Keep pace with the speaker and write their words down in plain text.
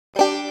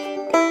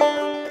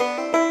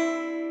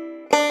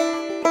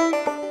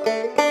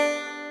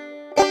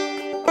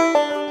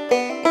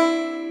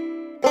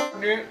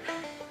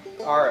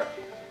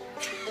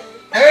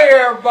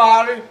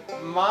everybody,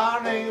 my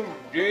name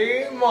is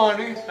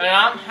J-Money. And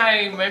I'm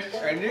Hamish.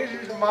 And this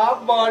is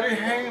my buddy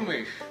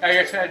Hamish. I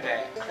just said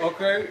that.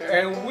 Okay,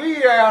 and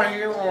we out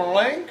here on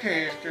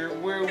Lancaster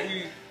where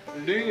we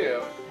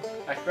live.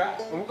 That's right.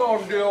 We're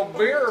gonna do a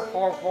beer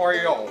report for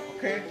y'all,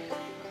 okay?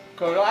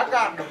 Cause I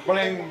got the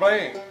bling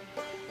bling.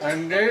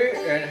 And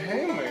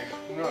Hamish,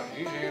 no,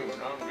 he's Hamish,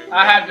 I'm J-Money.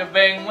 I have the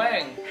bing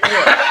wing.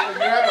 Yeah,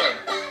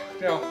 exactly.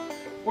 So,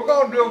 we're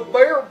gonna do a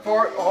beer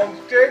report on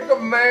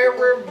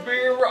Stegmaier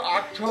Beer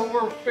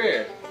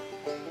Oktoberfest.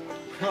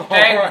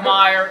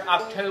 Stegmaier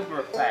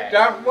Oktoberfest.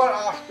 That's what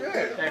I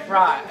said. That's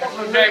right. That's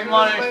what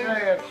J-Money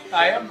said.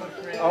 I am the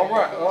friend.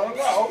 Alright, well, I'm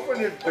gonna open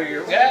this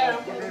beer. Yeah.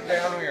 Put it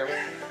down here.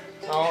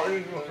 Oh,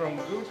 this is some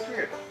good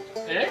shit.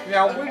 Yeah.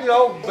 Now, we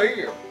love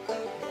beer.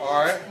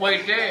 Alright? We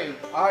do.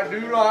 I do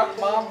like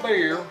my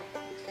beer.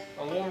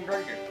 I want to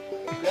drink it.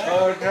 Yeah.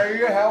 I'll tell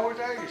you how it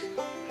tastes.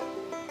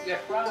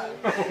 That's right.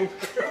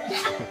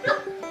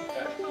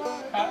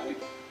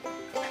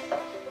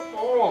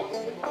 Oh,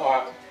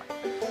 alright.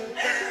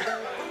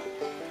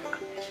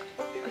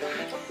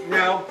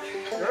 Now,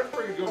 that's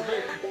pretty good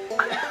beer.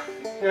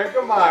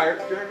 Stegmaier.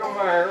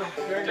 Stegmaier.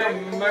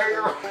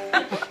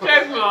 It's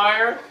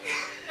Stegmaier.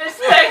 It's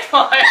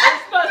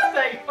not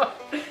Stegmaier.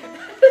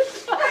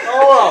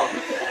 Hold on.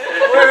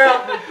 Well,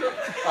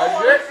 I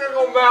guess it's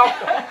gonna mouth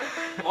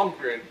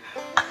function.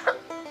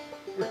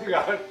 We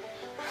got it.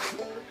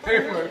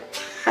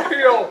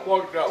 He all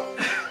fucked up.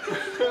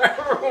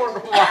 Every once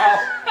in a while.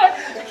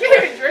 You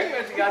can't even drink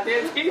with the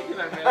goddamn teeth in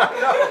that man.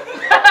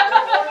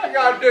 What you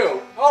gotta do?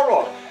 Hold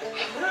on.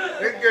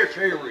 It gets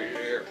hairy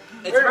here.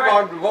 It's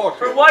right.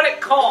 For what it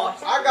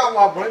costs. I got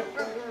my blink.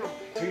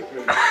 Teeth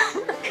in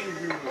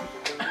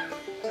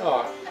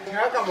Alright, I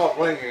got my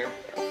bling here.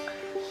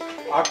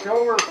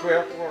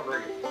 Oktoberfest, we're gonna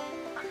drink it.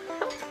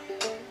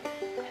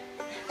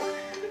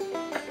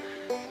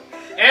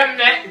 Ain't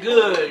that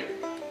good?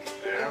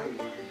 I'm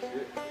good as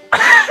shit.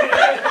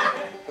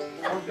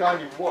 I'm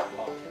telling you what,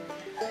 Mom.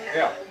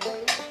 Yeah.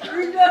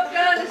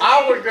 I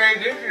would say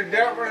this is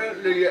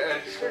definitely a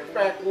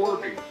six-pack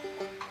worthy.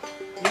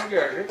 You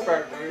get a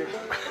six-pack for this,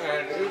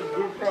 and it's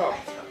good stuff.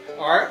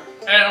 Alright?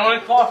 And it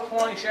only costs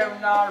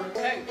 $27 a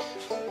case.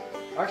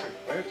 That's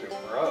expensive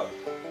for us.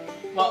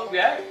 Well,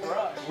 yeah, for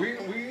us. We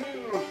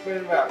usually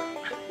spend about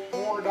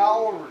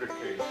 $4 a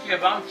case. Yeah,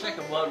 but I'm sick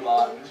of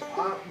Budweiser.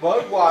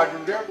 Budweiser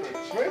definitely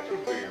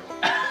expensive beer.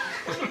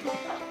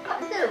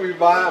 You can't be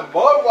buying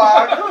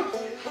Budweiser.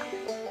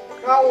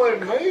 Not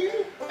with me.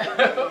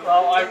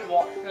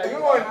 Well, You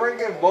ain't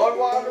drinking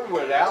Budweiser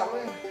without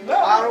me? No.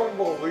 I don't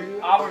believe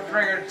it. I was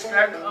drinking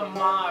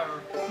Stegmaier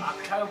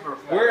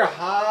Oktoberfest. We're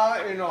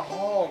high in a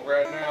hog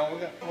right now.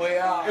 We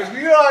are. If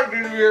you like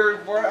this beer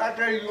report, I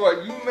tell you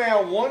what, you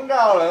mail $1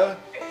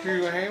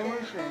 to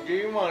Hamish and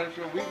J-Money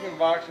so we can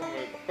buy some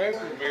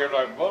expensive beer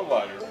like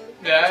Budweiser.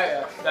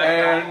 Yeah, that's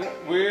And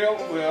right. we'll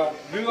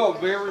do a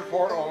beer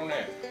report on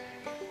that.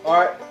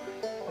 Alright.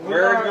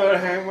 Very good,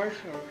 Hamish.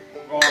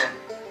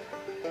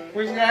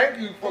 We thank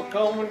you for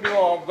coming to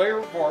our beer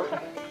report.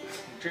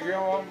 Check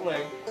out my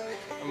bling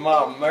and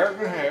my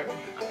American hat.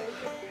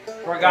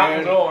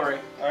 Forgotten glory.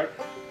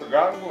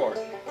 Forgotten glory.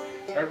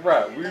 That's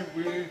right.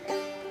 We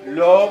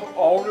love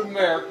all the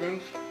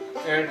Americans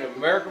and the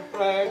American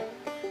flag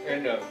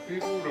and the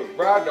people that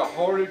ride the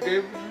Harley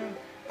Davidson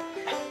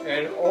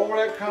and all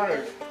that kind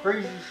of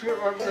crazy shit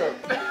like that.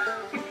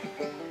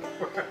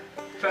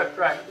 That's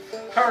right.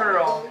 Turn it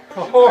on.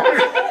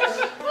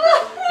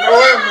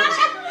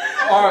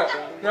 Alright,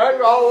 that's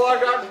all I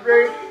got to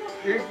say.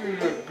 This is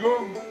a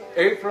good A+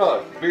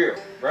 beer,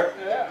 right?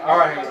 Yeah,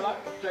 alright, I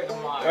like to take a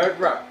mile. that's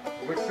right.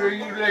 We'll see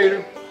you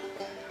later.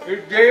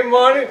 It's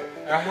J-Money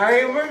and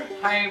Hamish.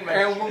 Hamish.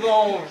 And we're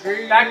going to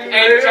see That's you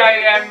later.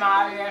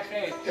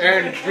 H-A-M-I-S-H.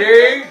 And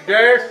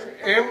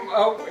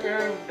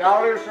J-M-O-N $.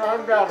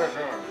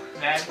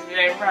 That's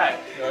right.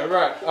 That's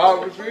right.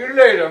 We'll see you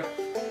later.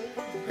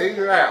 Peace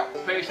out.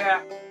 Peace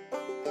out.